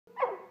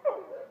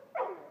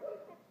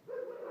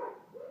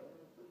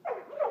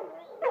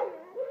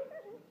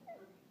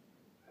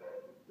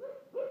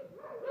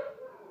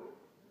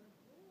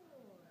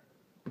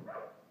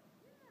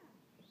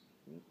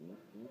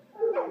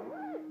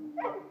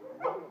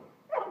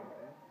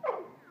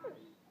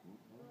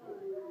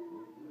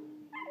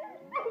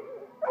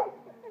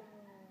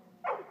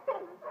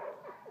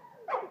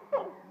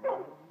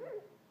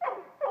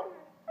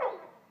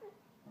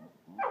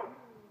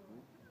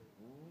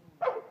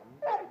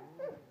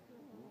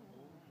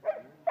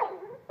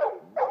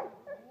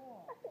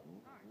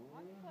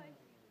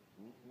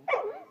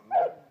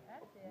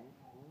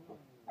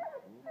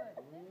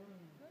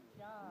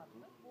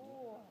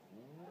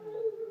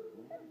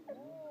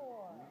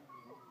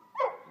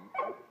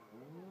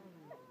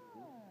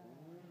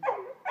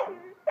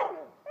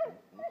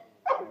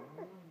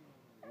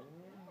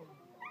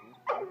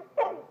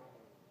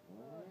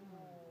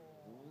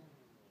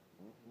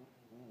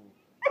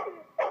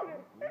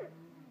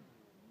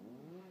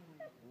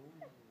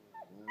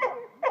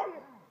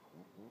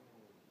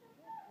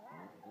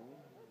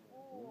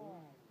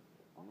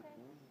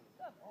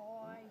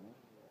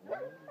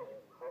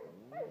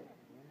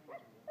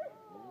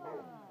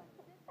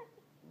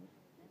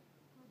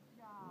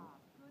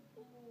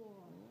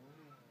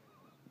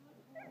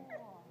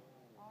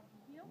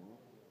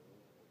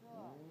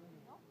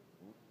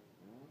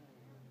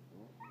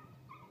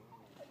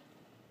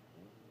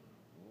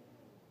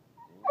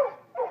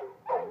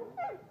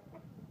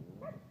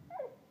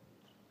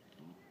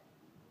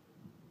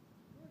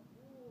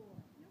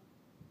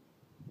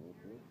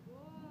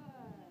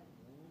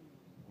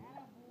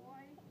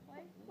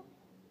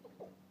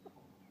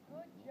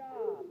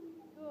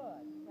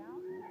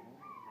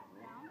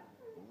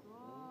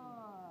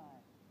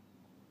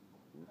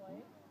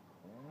place.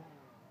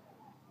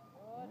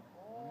 Good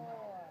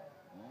boy.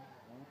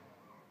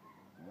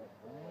 Good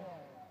boy.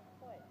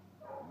 Place.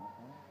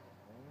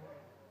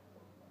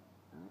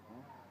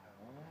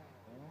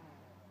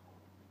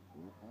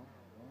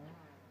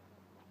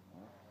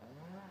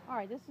 All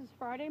right, this is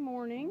Friday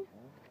morning,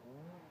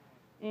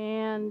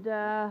 and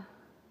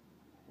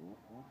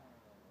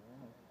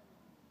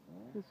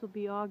this will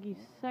be Augie's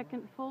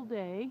second full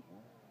day.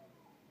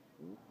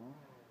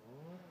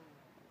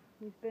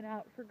 He's been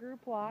out for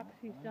group walks.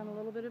 He's done a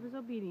little bit of his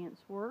obedience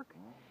work.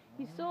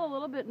 He's still a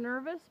little bit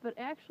nervous, but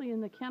actually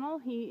in the kennel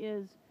he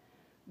is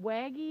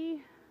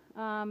waggy,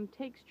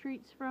 takes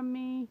treats from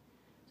me,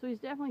 so he's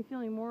definitely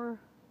feeling more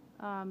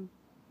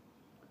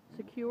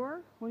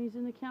secure when he's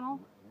in the kennel.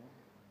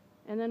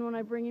 And then when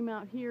I bring him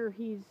out here,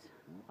 he's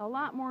a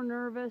lot more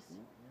nervous,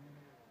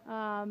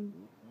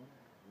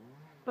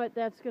 but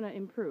that's going to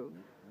improve.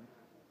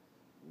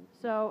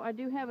 So I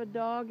do have a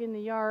dog in the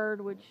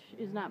yard, which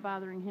is not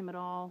bothering him at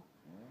all.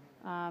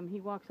 He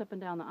walks up and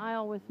down the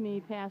aisle with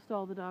me, past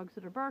all the dogs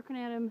that are barking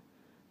at him.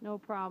 No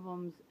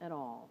problems at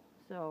all.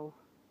 So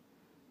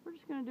we're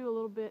just going to do a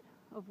little bit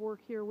of work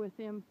here with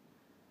him,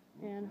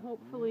 and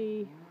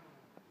hopefully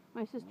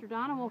my sister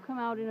Donna will come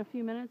out in a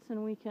few minutes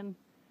and we can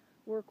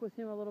work with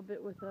him a little bit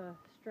with a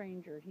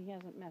stranger. He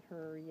hasn't met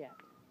her yet.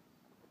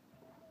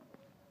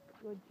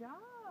 Good job.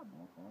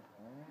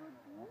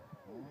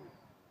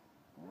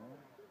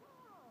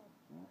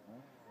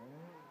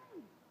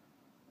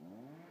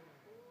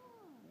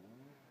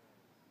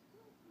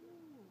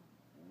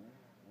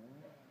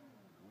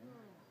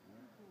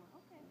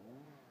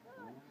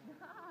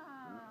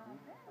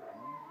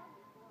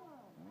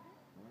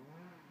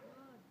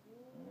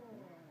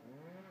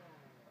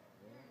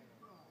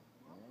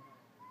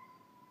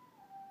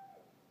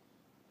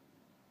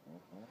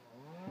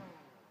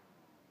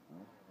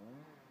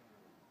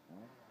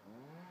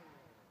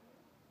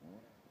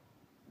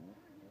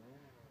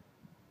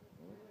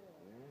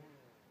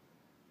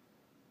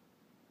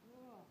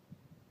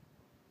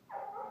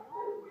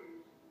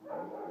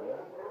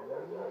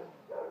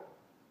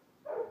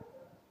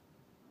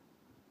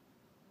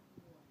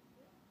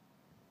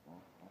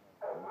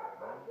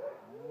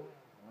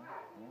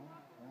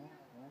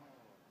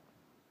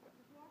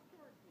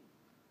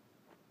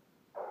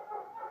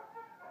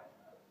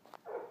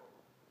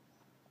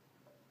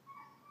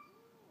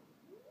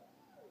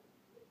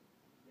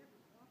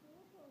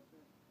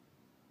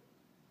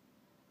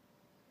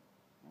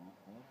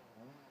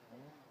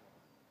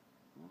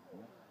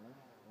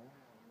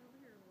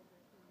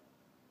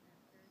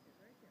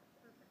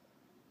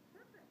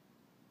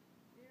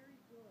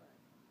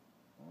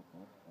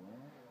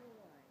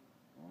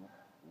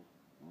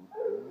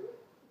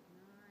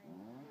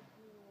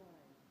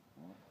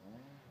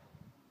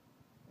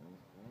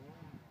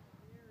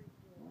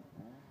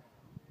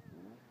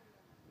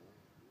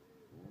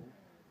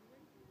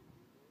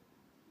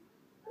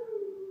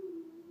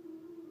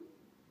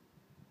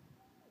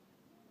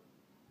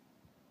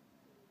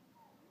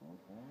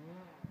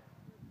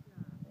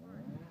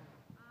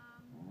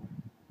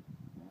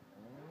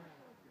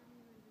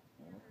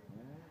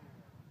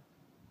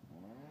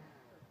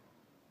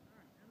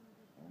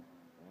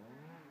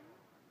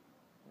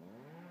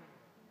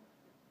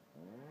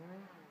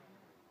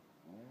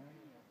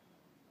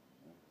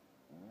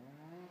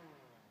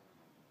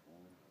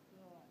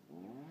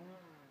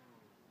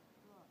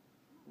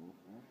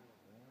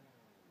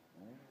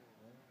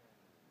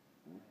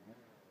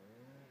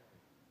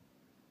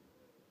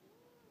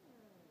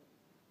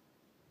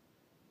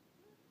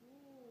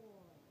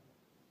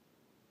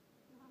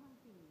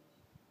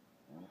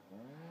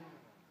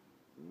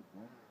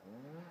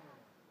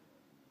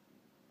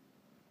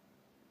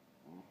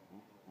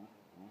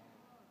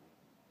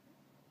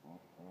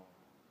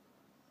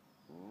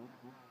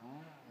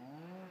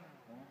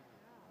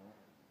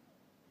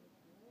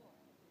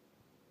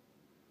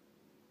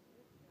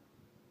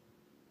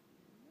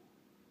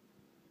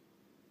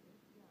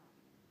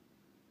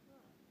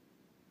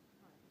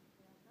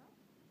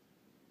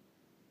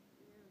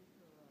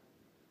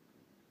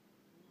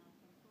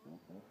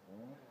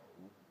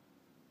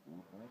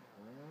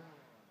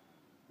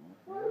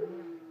 Good boy.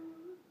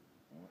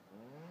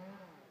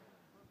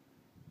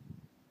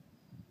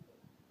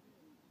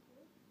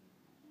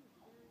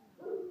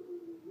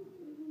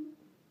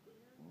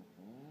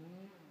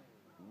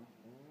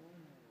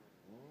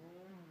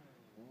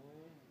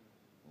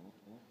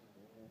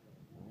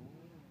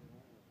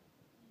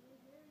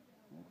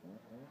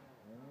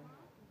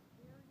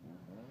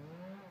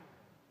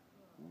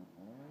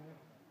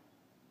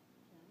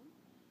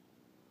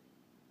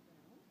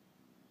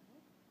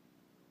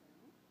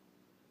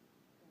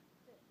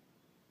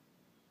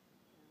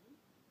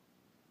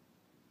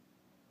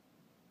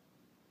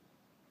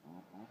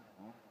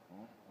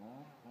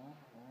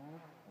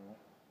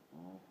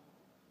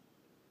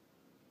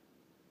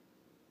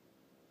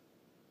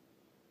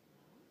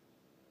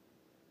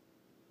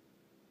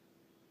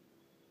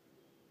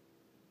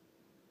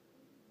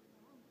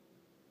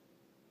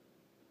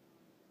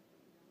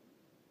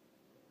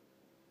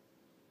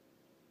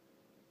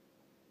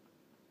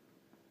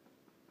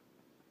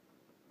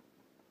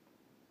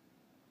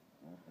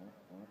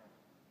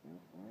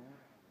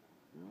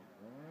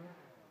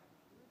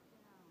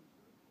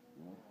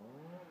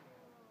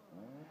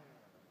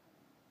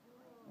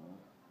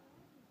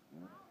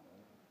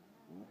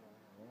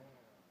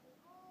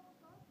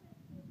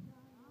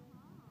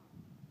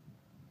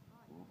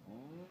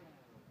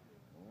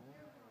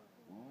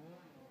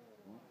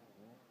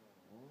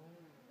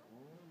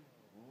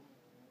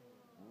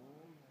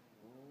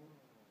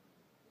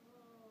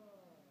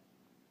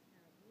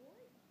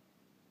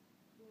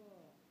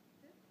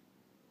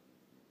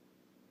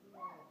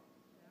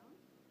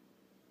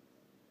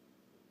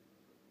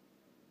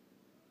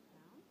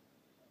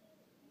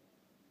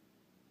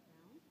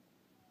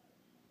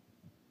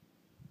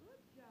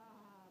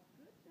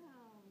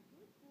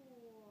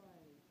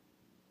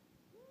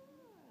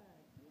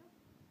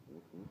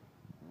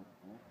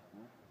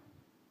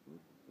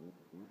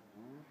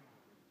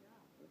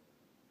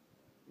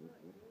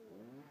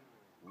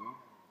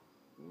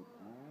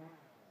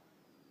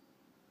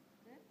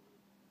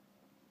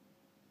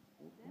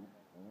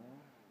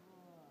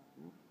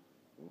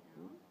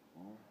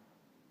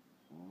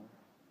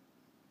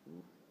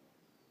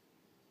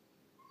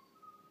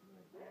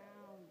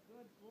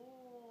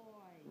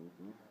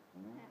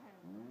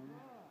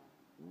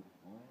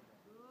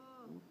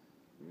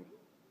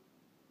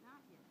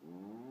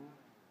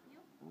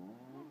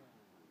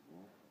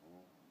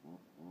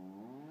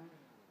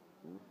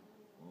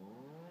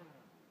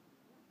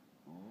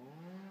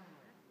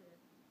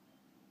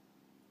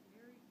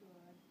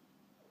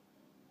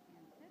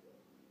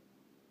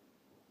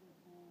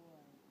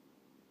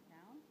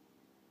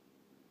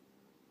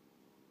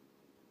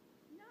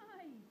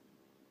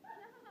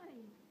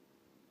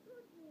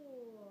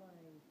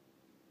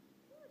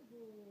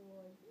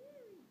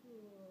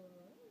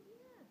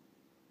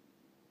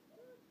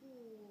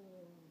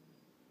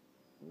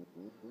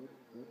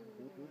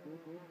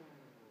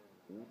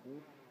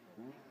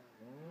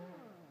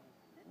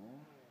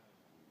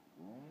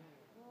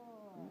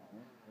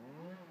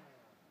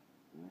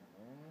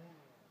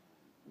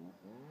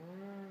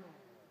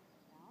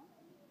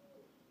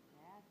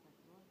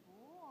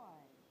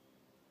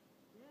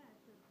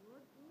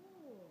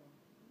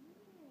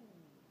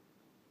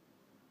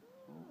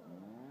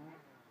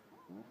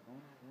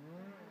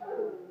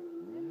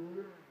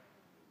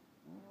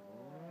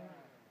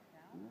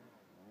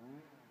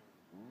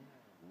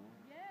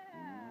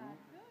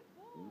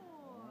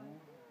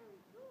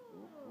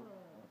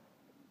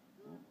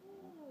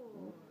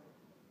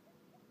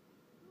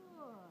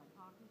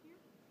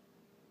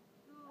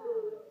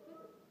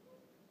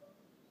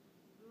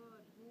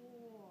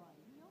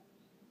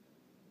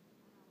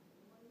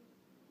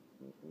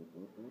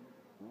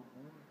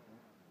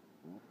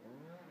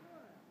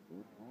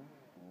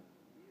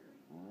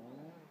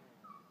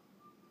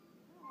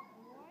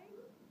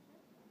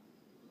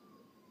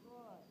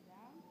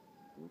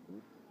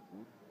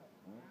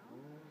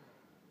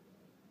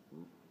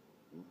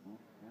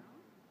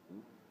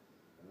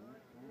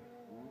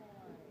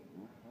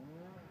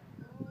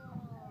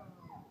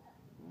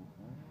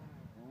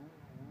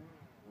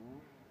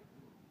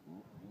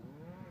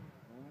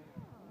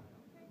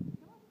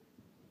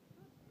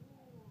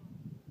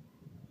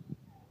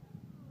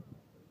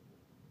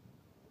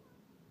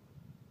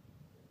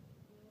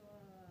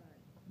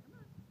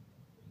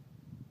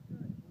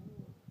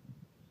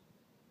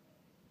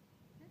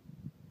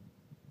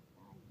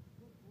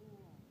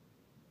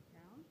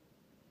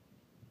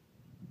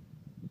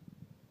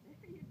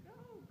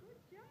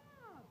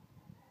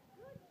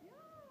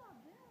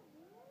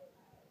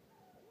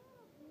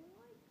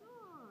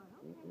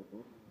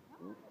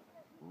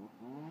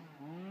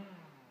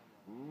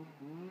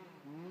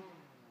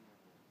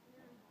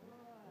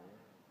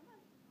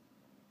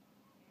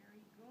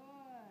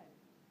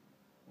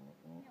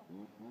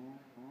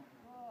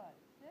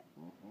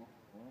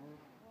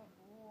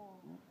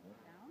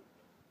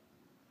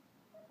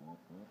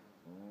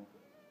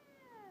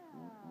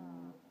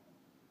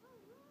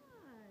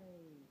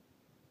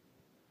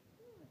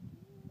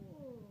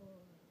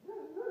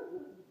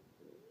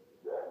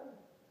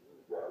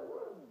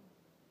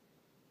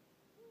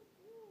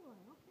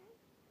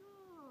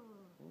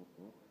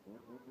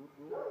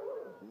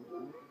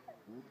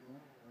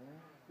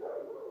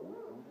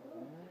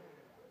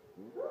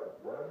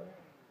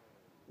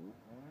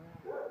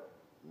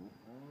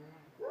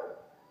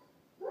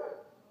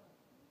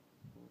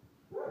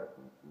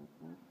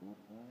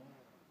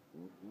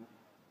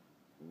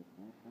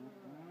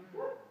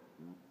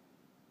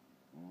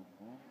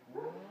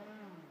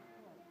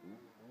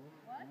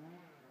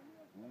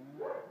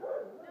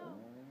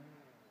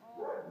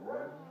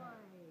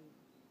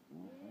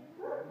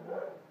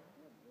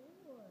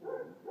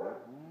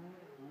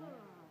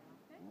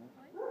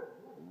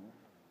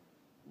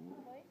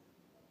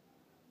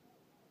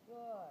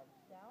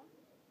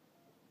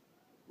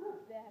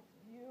 That's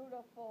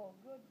beautiful.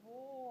 Good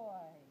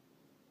boy.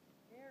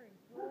 Very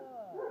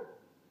good.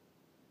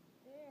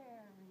 Very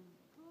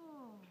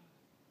good.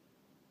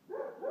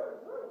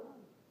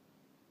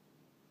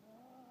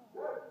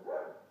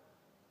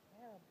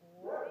 There,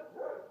 boy.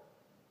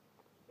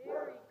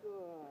 Very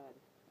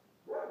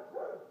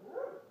good.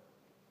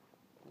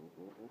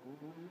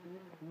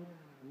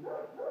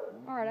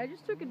 I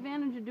just took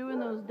advantage of doing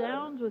those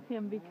downs with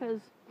him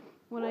because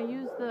when I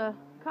used the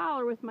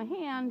collar with my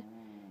hand,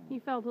 he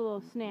felt a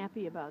little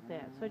snappy about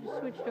that. So I just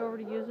switched over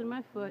to using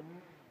my foot,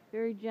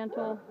 very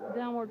gentle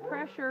downward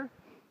pressure,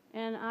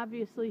 and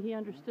obviously he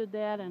understood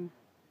that and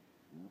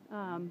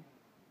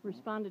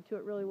responded to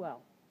it really well.